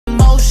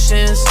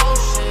motions,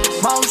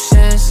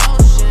 motions,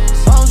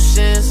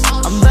 motions.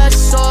 I'm less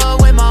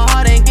sore when my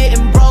heart ain't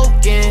getting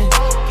broken,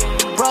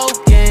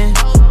 broken,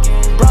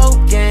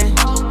 broken,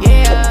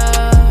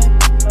 yeah.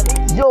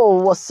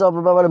 Yo, what's up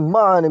everybody?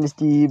 My name is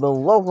Steve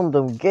and welcome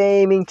to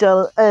Gaming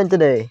Channel, and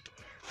today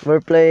we're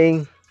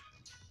playing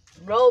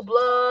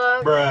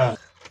Roblox. Bruh.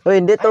 Oh,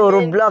 hindi to,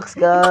 Roblox,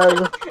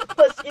 gago.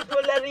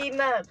 Basketball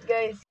arena,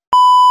 guys.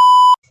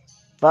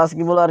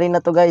 Basketball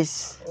arena to,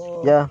 guys.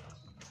 Oh. Yeah.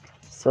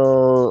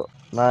 So,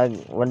 mag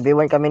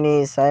 1v1 kami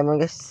ni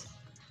Simon, guys.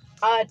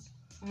 At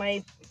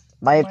may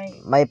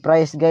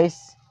prize,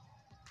 guys.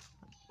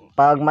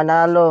 Pag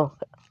manalo,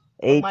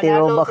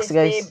 80 Robux, si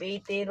guys.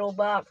 Steve, 80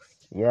 Robux.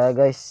 Yeah,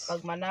 guys.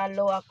 Pag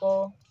manalo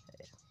ako,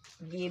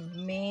 give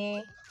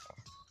me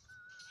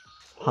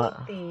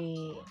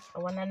 80.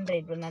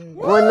 100.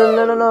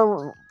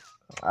 No.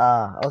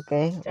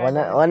 Okay.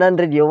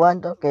 100 you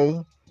want?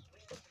 Okay.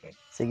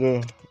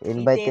 Sige,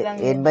 invite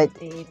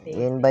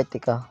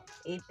ka.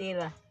 80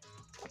 ra.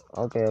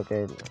 Okay.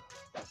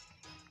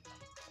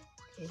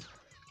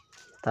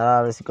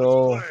 Tara, let's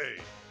go.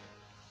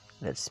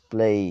 Let's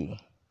play.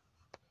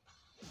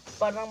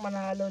 Parang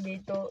manalo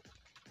dito.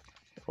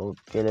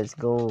 Okay, let's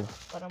go.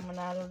 Parang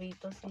manalo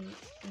dito si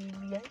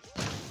Steve, guys.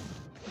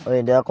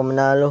 Oy, hindi ako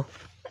manalo.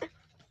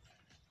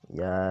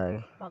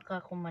 Yeah.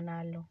 Baka ako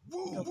manalo.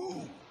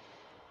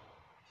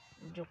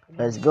 Joke.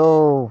 Let's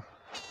go.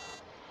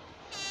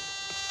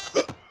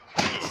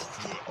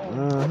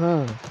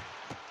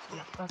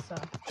 Lakas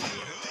ah.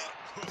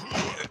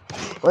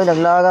 Oy,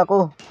 naglag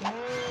ako.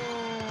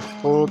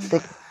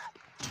 Putik.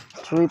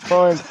 3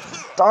 points.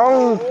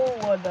 Tong! Oh,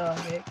 what the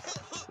heck?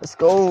 Let's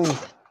go.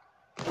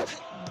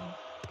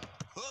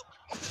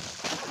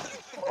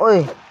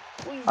 Oy,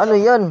 ano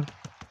yan?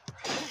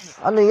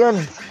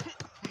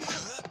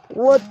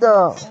 What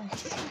the?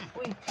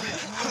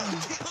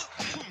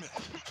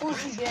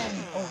 Push again.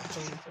 Oh,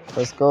 sorry.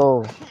 Let's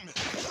go.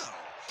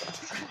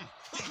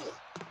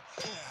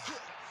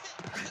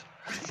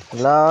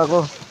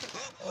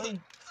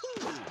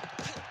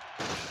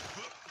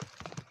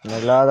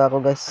 Naglaga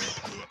ako,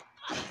 guys.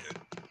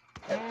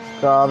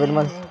 Grabe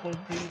naman.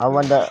 I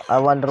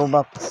want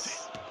Robux.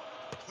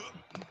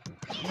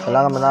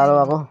 Kailangan manalo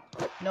ako.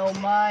 No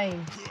mine.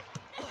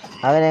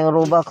 Akin na yung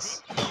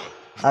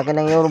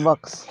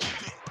Robux.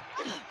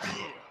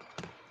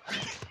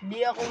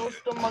 Di ako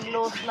gusto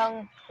mag-load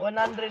ng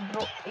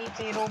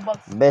 180 Robux.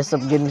 Best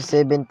of game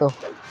 7 to.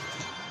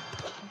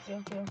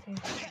 Okay.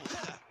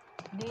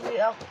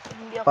 Hindi ako.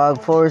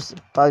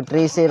 Pag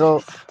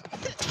 3-0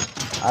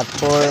 at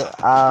 4,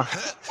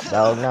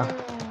 dawag na.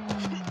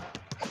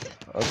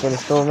 Okay,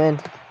 let's go,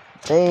 man.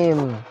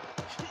 Team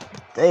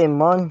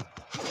on.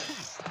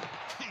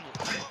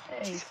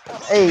 Hey,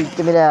 stop. Hey,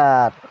 give me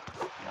that.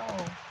 No.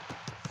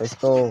 Let's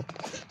go.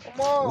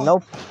 Come on.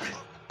 Nope.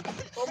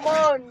 Come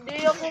on.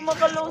 Di ako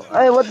makaload.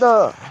 Hey, what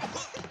the?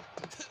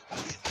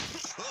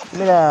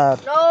 Give me that.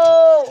 No.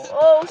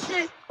 Oh,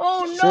 shit.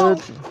 Oh, no.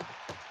 Shoot.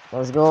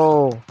 Let's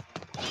go.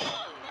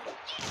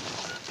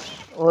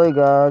 Uy,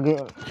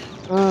 gagi.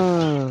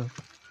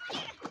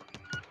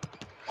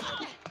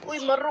 Uy,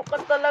 maro ka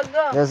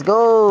talaga. Let's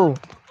go.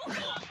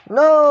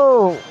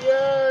 No.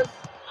 Yes.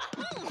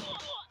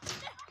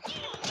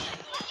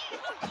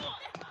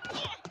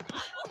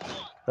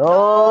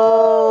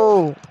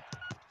 Oh.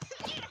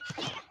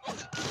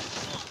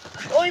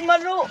 Uy,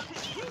 maro.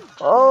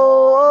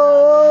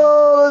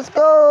 Oh, let's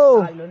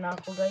go. Talo na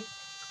ako, guys.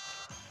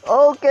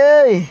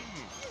 Okay.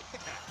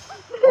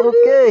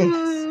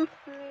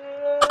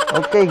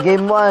 Okay,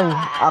 game 1.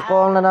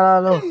 Ako ang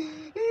nanalo.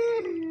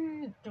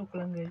 Joke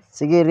lang, guys.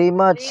 Sige,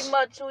 rematch.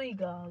 Uy,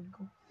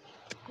 gago.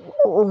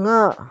 Oo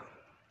nga.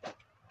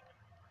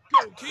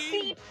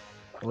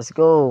 Let's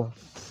go.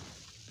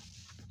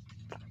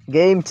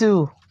 Game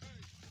 2.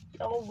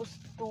 Di ako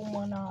gusto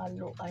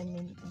manalo. I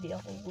mean, di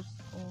ako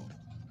gusto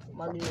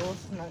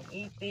mag-loss ng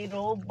 80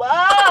 Robux.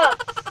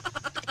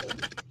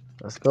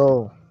 Let's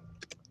go.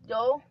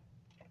 Joe,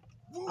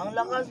 ang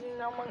lakas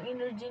namang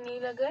energy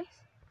nila, guys.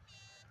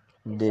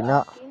 Hindi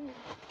na.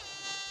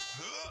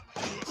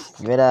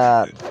 Give me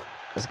that.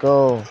 Let's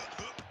go.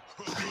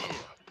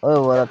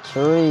 Oh, what a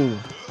tree.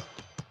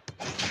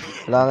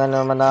 Kailangan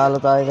na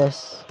manalo tayo,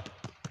 guys.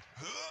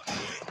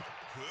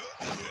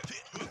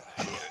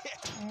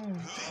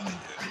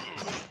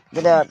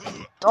 Get that.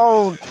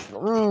 Oh.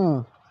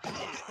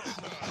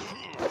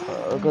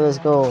 Okay, let's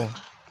go.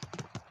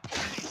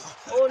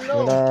 Oh,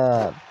 no. Get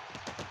that.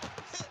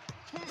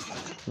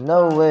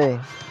 No way.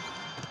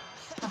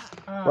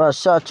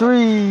 Rush shot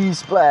 3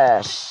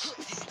 splash.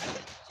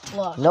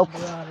 Nope.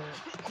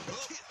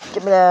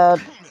 Give me that.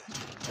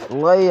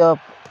 Layup.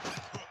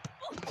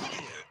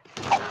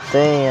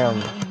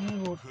 Damn.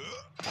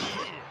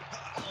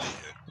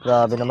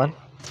 Grabe naman.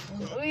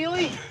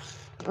 Uy.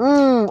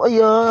 Ay,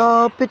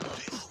 apit.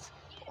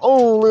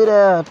 Oh, look at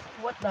that.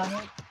 What the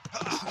heck?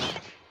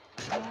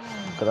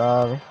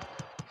 Grabe.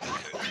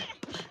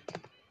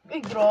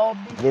 Ay, grabe.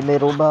 Give me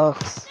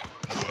Robux.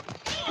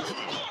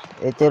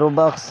 80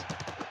 Robux.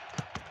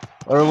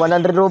 Or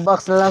 100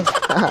 Robux na lang.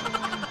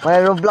 May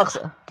Roblox.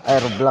 Ay,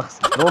 Roblox.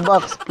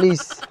 Robux,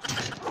 please.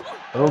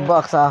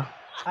 Robux, ha.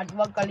 At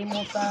huwag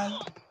kalimutan.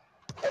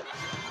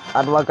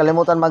 At huwag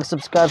kalimutan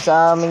mag-subscribe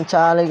sa aming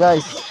channel,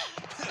 guys.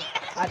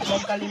 At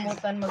huwag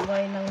kalimutan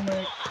mag-buy ng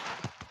merch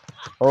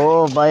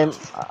Oo, buy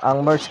ang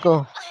merch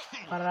ko.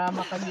 para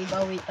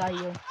makagiveaway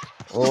tayo.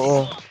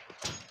 Oo.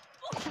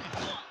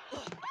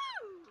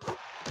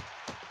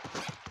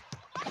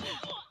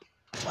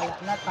 Wala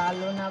na,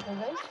 talo na ako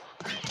guys.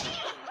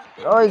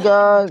 Oy,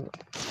 gag.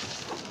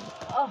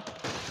 Ah,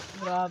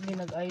 grabe,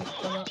 nag-ayos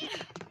pa na.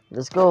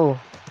 Let's go.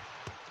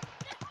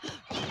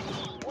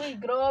 Uy,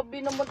 grabe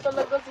naman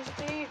talaga si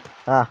Steve.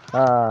 Ha,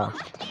 ha.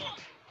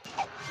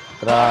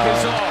 Try.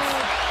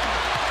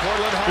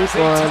 3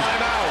 points.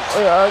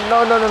 Oy,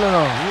 no.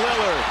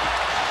 Lillard,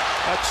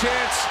 a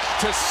chance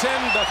to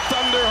send the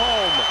Thunder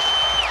home.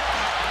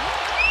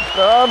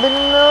 Grabe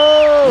no.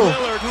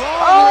 Lillard, long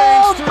Oh,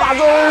 range three.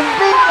 buzzer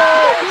beater.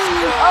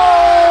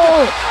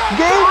 Oh,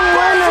 game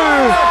winner.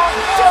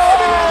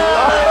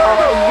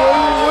 Oh,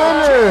 game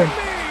winner.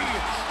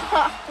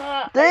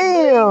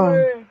 Damn.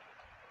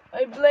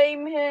 I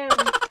blame him.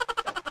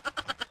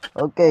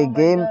 Okay, Oh my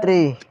game God.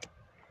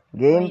 3.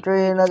 Game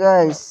 3 na,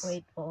 guys.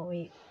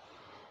 Wait.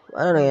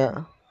 Ano na yan?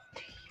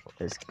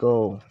 Let's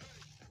go.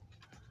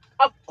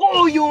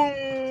 Ako yung...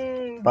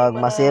 Pag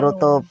masiro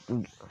to,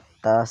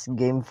 tas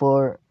game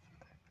 4,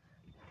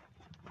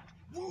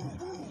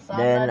 Sana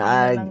then din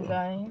I lang,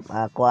 guys.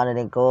 makakuha na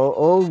din ko.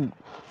 Oh,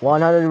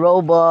 100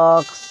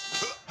 Robux.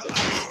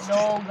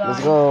 No, guys.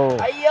 Let's go.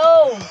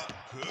 Ayaw!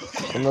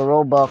 Ano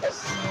Robux?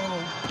 No.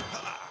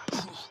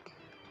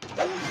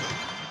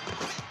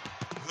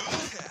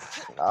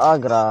 Ah,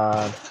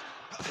 grabe.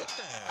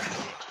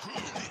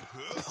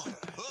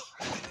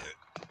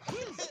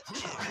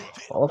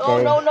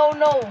 Okay. No.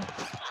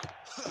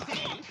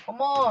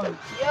 Come on.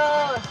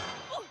 Yes.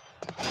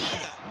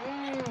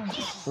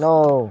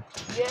 No.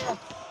 Yes.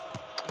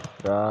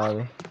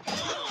 Grabe.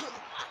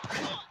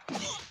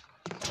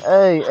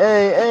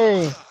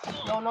 Hey.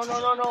 No.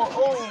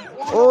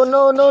 Oh,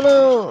 no.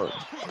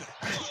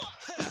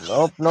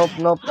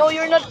 Nope. No,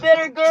 you're not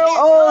better, girl.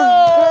 Oh,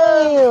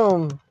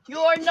 No. damn. You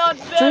are not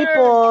 3 better.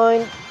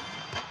 point.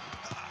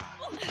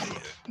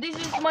 This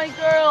is my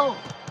girl.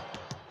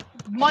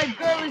 My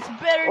girl is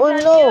better Oh,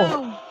 than no.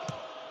 you.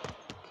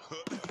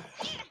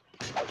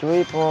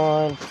 3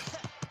 point.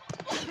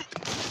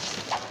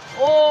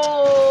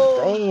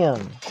 Oh.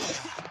 Damn.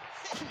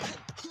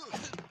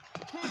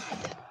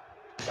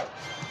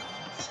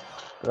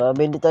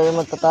 Grabe, hindi tayo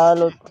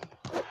magtatalo.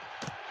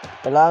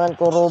 Kailangan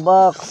ko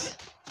Robux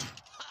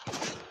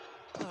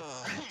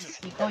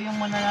Ikaw yung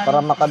mananalo. para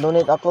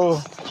makadonate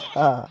ako.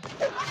 Ah.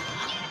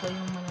 Ikaw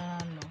yung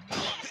mananalo.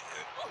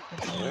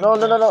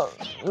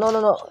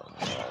 No.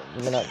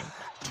 Hindi na.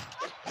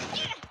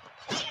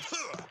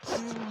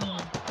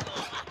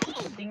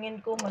 Tingin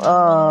ko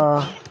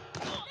mananalo.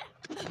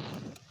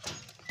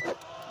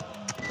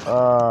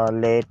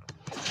 Late.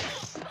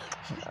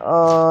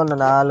 Oh,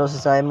 nanalo si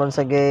Simon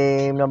sa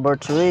game number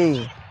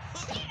 3.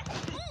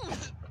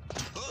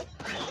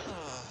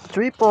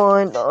 3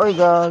 point. Oy,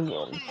 gag.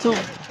 2.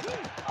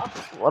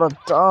 What a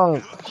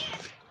dunk.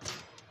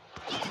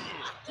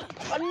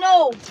 Oh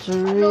no!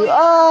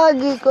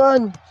 3.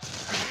 Gikon.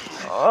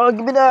 Oh,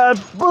 give me that.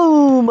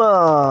 Boom.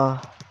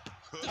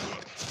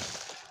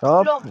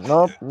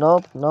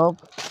 Nope.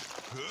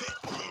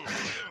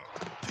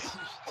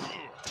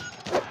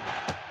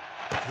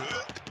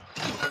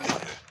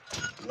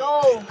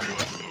 No!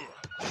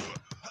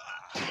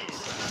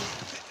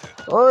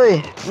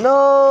 Oy,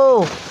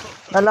 no!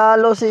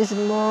 Nanalo si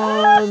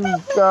Simon.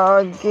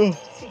 Gagi.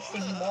 Si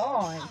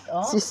Simon.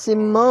 Oh? Si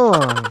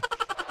Simon.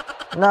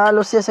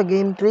 Nanalo siya sa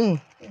game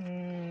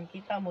 3.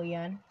 Kita mo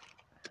yan?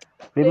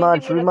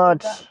 Rematch.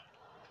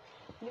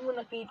 Hindi mo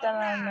nakita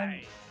na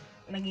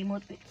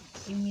nag-emote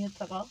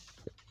ako?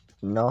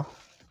 No.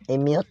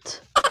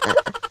 Emute.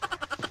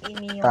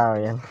 Emote. Tao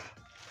yan.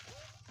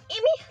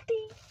 Emote.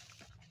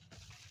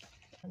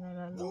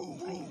 Nanalo.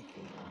 Ay,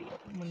 hindi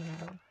ako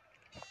manalo.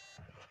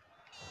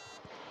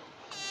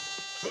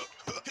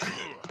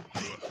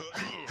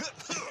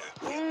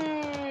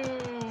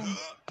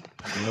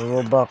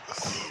 Robux.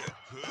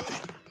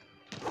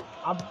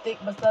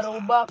 Update basta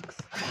Robux.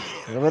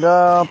 Give it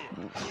up.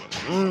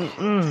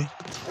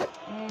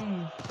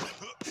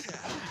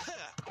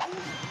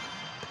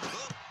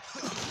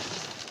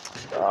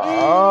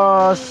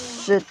 Oh,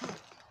 shit.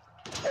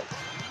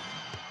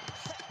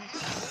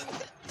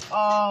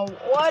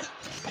 What?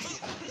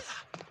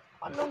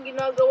 Anong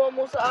ginagawa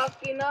mo sa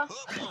akin, ha?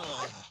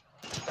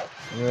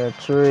 You're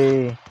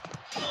 3.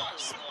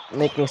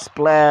 Making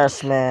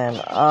splash,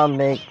 man. I'll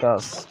make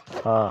us.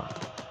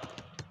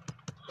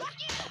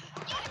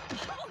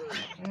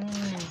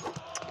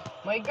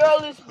 My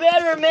girl is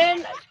better,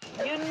 man.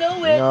 You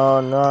know it.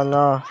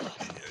 No.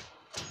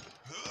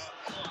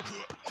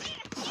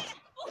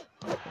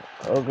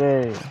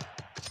 Okay.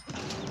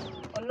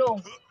 Oh no.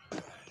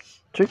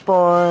 3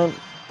 point.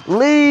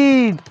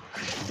 Lead.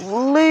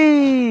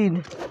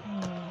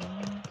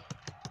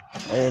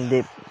 Ay,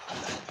 hindi.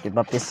 Di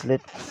ba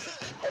pislit?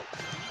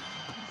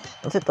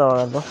 Ano ito?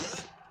 Ano?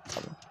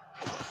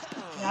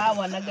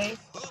 Yawa na guys.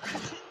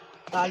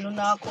 Talo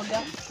na ako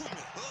dyan.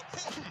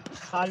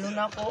 Talo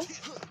na ako.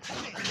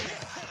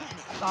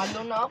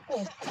 Talo na ako.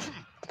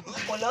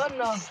 Wala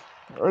na.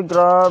 Uy,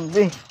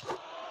 grabe.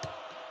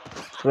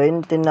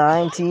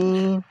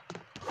 2019.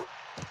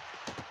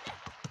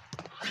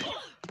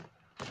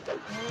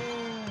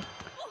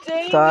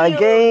 Tie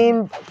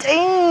game.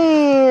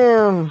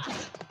 Damn.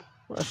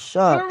 What a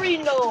shot.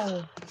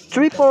 Marino.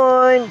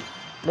 3-point.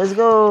 Let's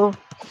go.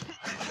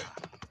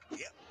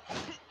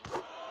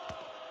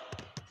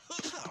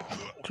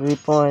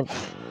 3-point.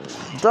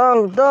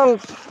 Dunk,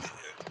 dunk.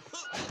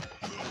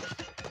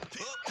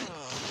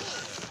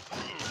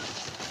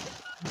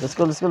 Let's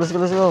go, let's go, let's go,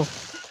 let's go.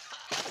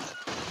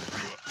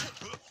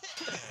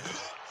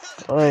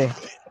 Oy.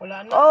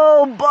 Wala na.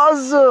 Oh,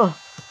 buzzer.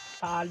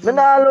 Talo.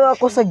 Nanalo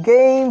ako sa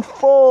game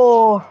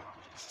 4.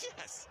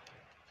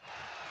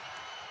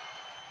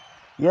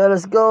 Yeah,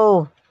 let's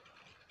go.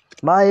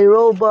 My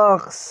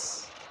Robux.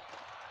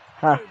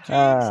 Ha,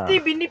 ha.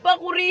 Steve, hindi pa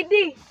ako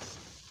ready.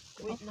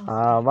 Wait lang.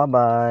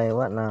 Bye-bye.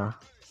 What na?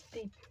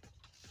 Steve.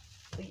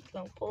 Wait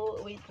lang po.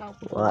 Wait lang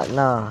po. What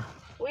na?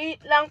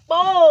 Wait lang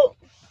po.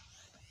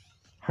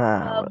 Ha.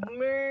 Have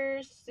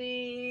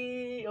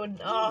mercy on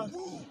us.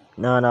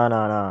 No, no,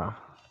 no, no.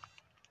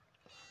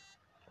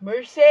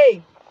 Mercy.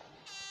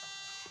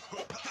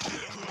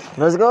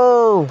 Let's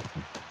go.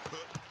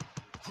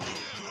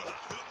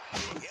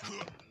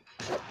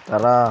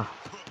 Tara.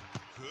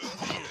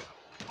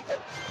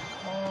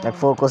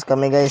 Nag-focus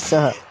kami guys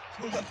sa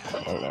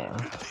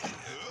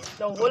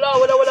No, wala.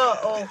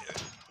 Oh.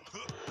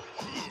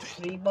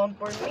 Rebound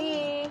for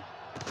me.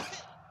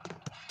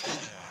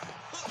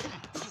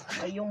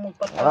 Ayong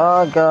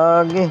magpatalo.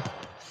 gagi.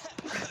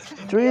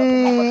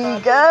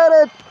 3, got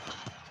it.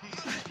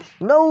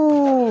 No.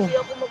 Hindi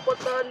ako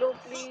magpatalo,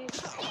 please.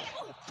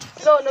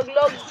 No,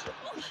 nag-log.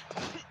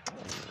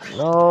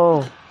 No.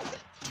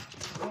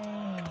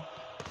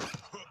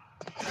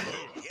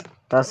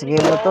 Sige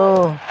mo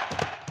to.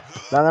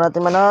 Kailangan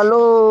natin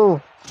manalo.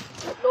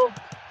 No.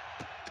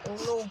 Oh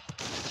no.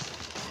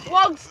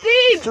 Wag,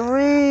 Steve!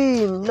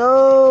 3.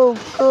 No.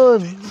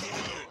 Good.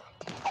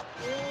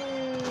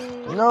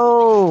 No.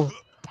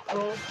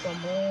 Bro,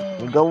 come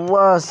on.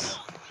 Gawas.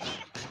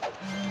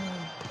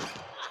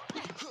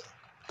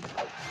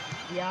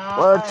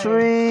 Yeah. What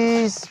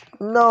trees?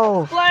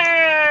 No.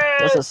 Splash!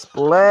 That's a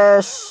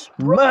splash.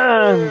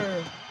 Man.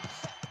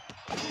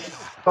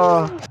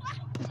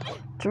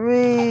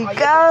 3. Ayaw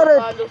Got it.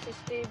 magpatalo si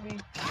Stevie.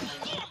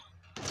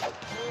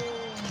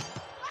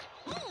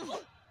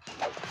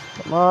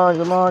 Come on,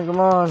 come on, come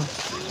on.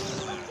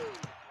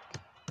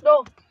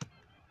 No.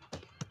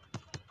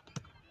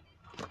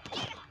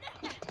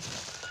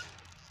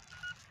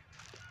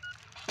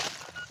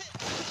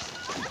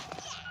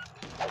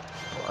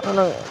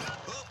 No.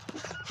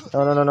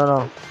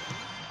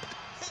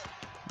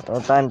 Oh,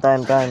 time.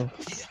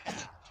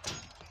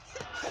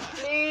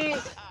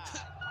 Please.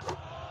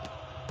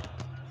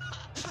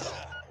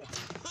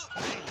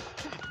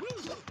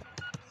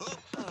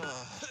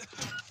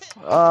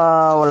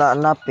 Wala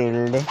na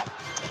pilde.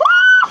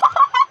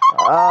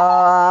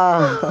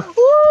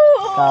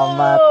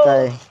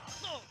 Kamatay.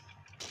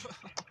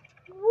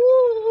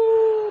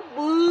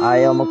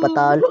 Ayaw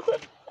magpatalo.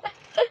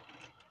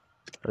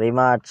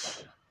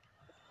 Rematch.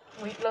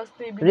 Wait lang,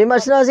 Stevie.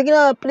 Rematch na, sige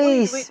na,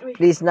 please. Wait.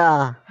 Please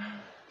na.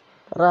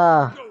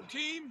 Tara.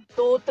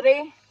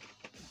 2-3.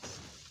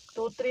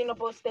 2-3 na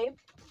po, Steve.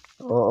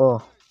 Oo.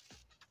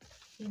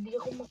 Hindi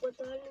ako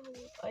magpatalo.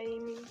 I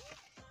mean,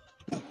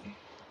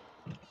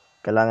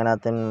 Kailangan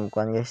natin,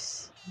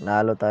 guys.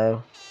 Nalo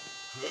tayo.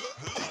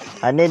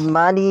 I need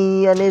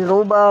money. I need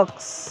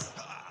Robux.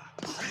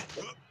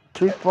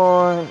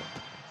 3-point.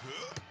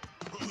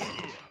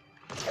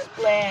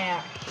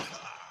 splash.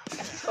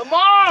 Come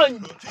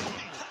on!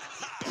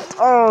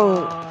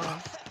 Oh.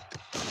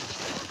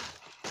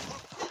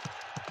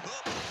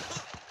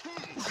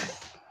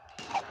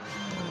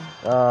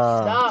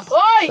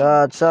 Hoy!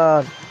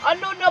 Shot.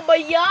 Ano na ba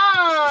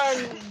yan?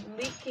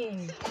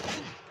 Leaking.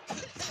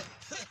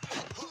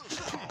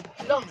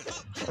 No.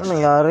 Ano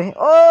nangyari?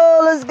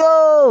 Oh, let's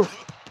go!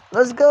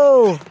 Let's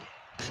go!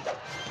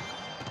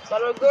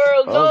 Para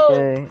girl, go!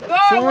 Okay.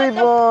 Girl, what the...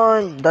 boy.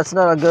 That's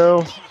not a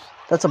girl.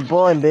 That's a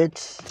boy,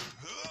 bitch.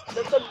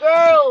 That's a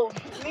girl!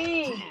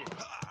 Me!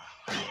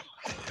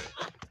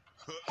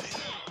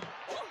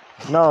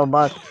 No,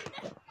 but...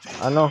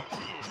 Ano?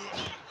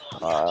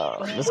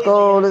 Let's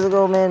go,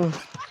 man.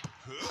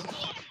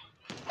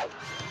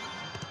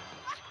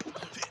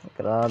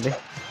 Grabe.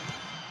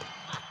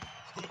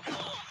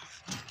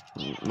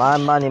 My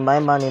money.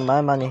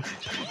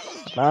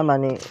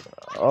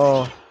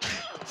 Oh.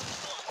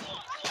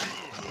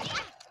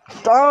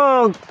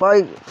 Dunk!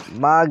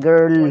 My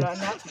girl. Wala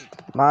na?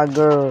 My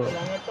girl.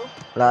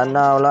 Wala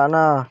na to? Wala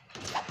na.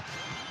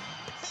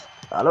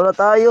 Talo na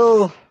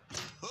tayo.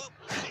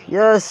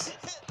 Yes.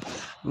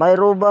 My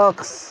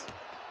Robux.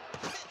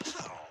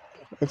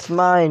 It's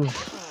mine.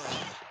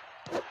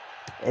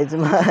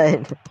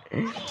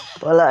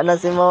 Wala na,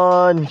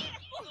 Simon.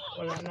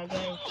 Wala na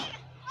guys.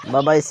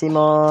 Bye-bye,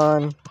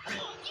 Simon.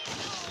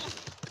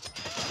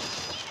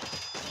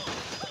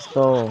 Let's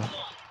go.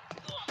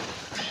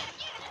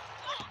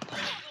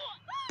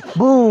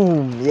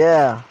 Boom!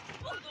 Yeah.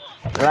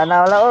 Wala na,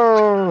 wala.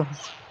 Oh!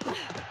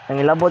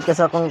 Nangilabot ka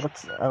sa akong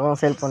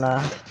cellphone na.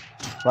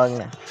 Wag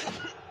na.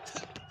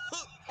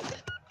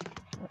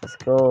 Let's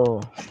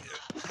go.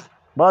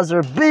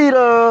 Buzzer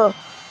beater!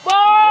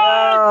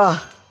 Yeah!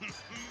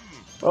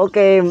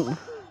 Okay.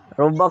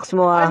 Robux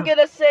mo ha. I'm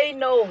gonna say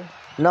no.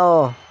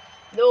 No.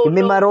 No, Give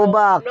me no, my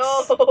Robux.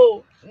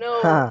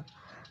 No.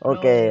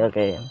 Okay, No.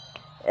 okay.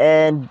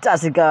 And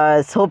that's it,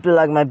 guys. Hope you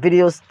like my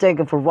videos. Thank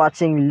you for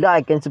watching.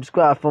 Like and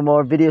subscribe for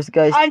more videos,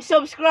 guys. And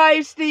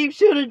subscribe, Steve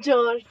Shooter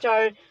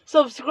Char.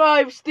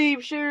 Subscribe,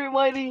 Steve Shooter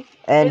Mighty.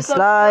 And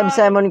Slime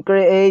Simon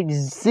Create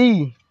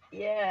Z.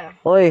 Yeah.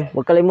 Hoy,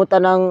 huwag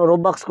kalimutan ng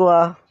Robux ko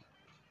ha.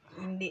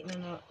 Hindi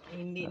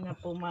na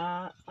po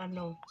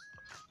ano.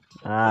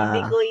 Ah,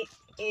 Hindi ko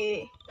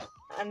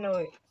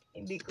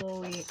hindi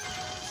ko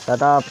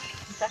tatap.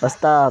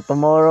 Basta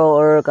tomorrow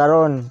or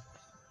karon.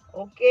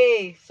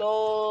 Okay,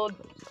 so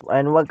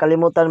And huwag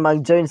kalimutan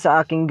mag-join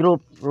sa aking group,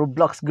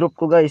 Roblox Group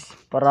ko, guys,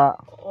 para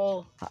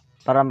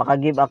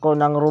makagive ako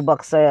ng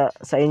Robux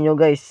sa inyo,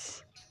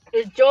 guys.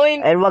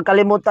 join, And huwag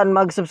kalimutan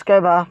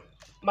mag-subscribe ha.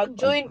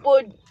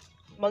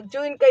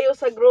 mag-join kayo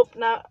sa group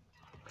na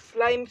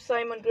Slime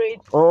Simon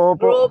Create Oo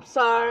po. group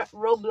sa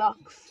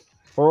Roblox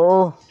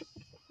Oo.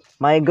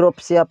 May group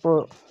siya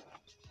po.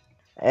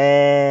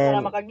 para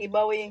And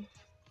makagiveaway.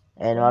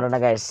 wala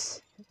na, guys.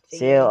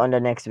 See you on the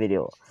next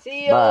video.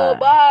 See you,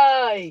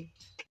 Bye.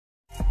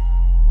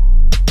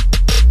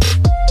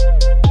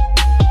 bye.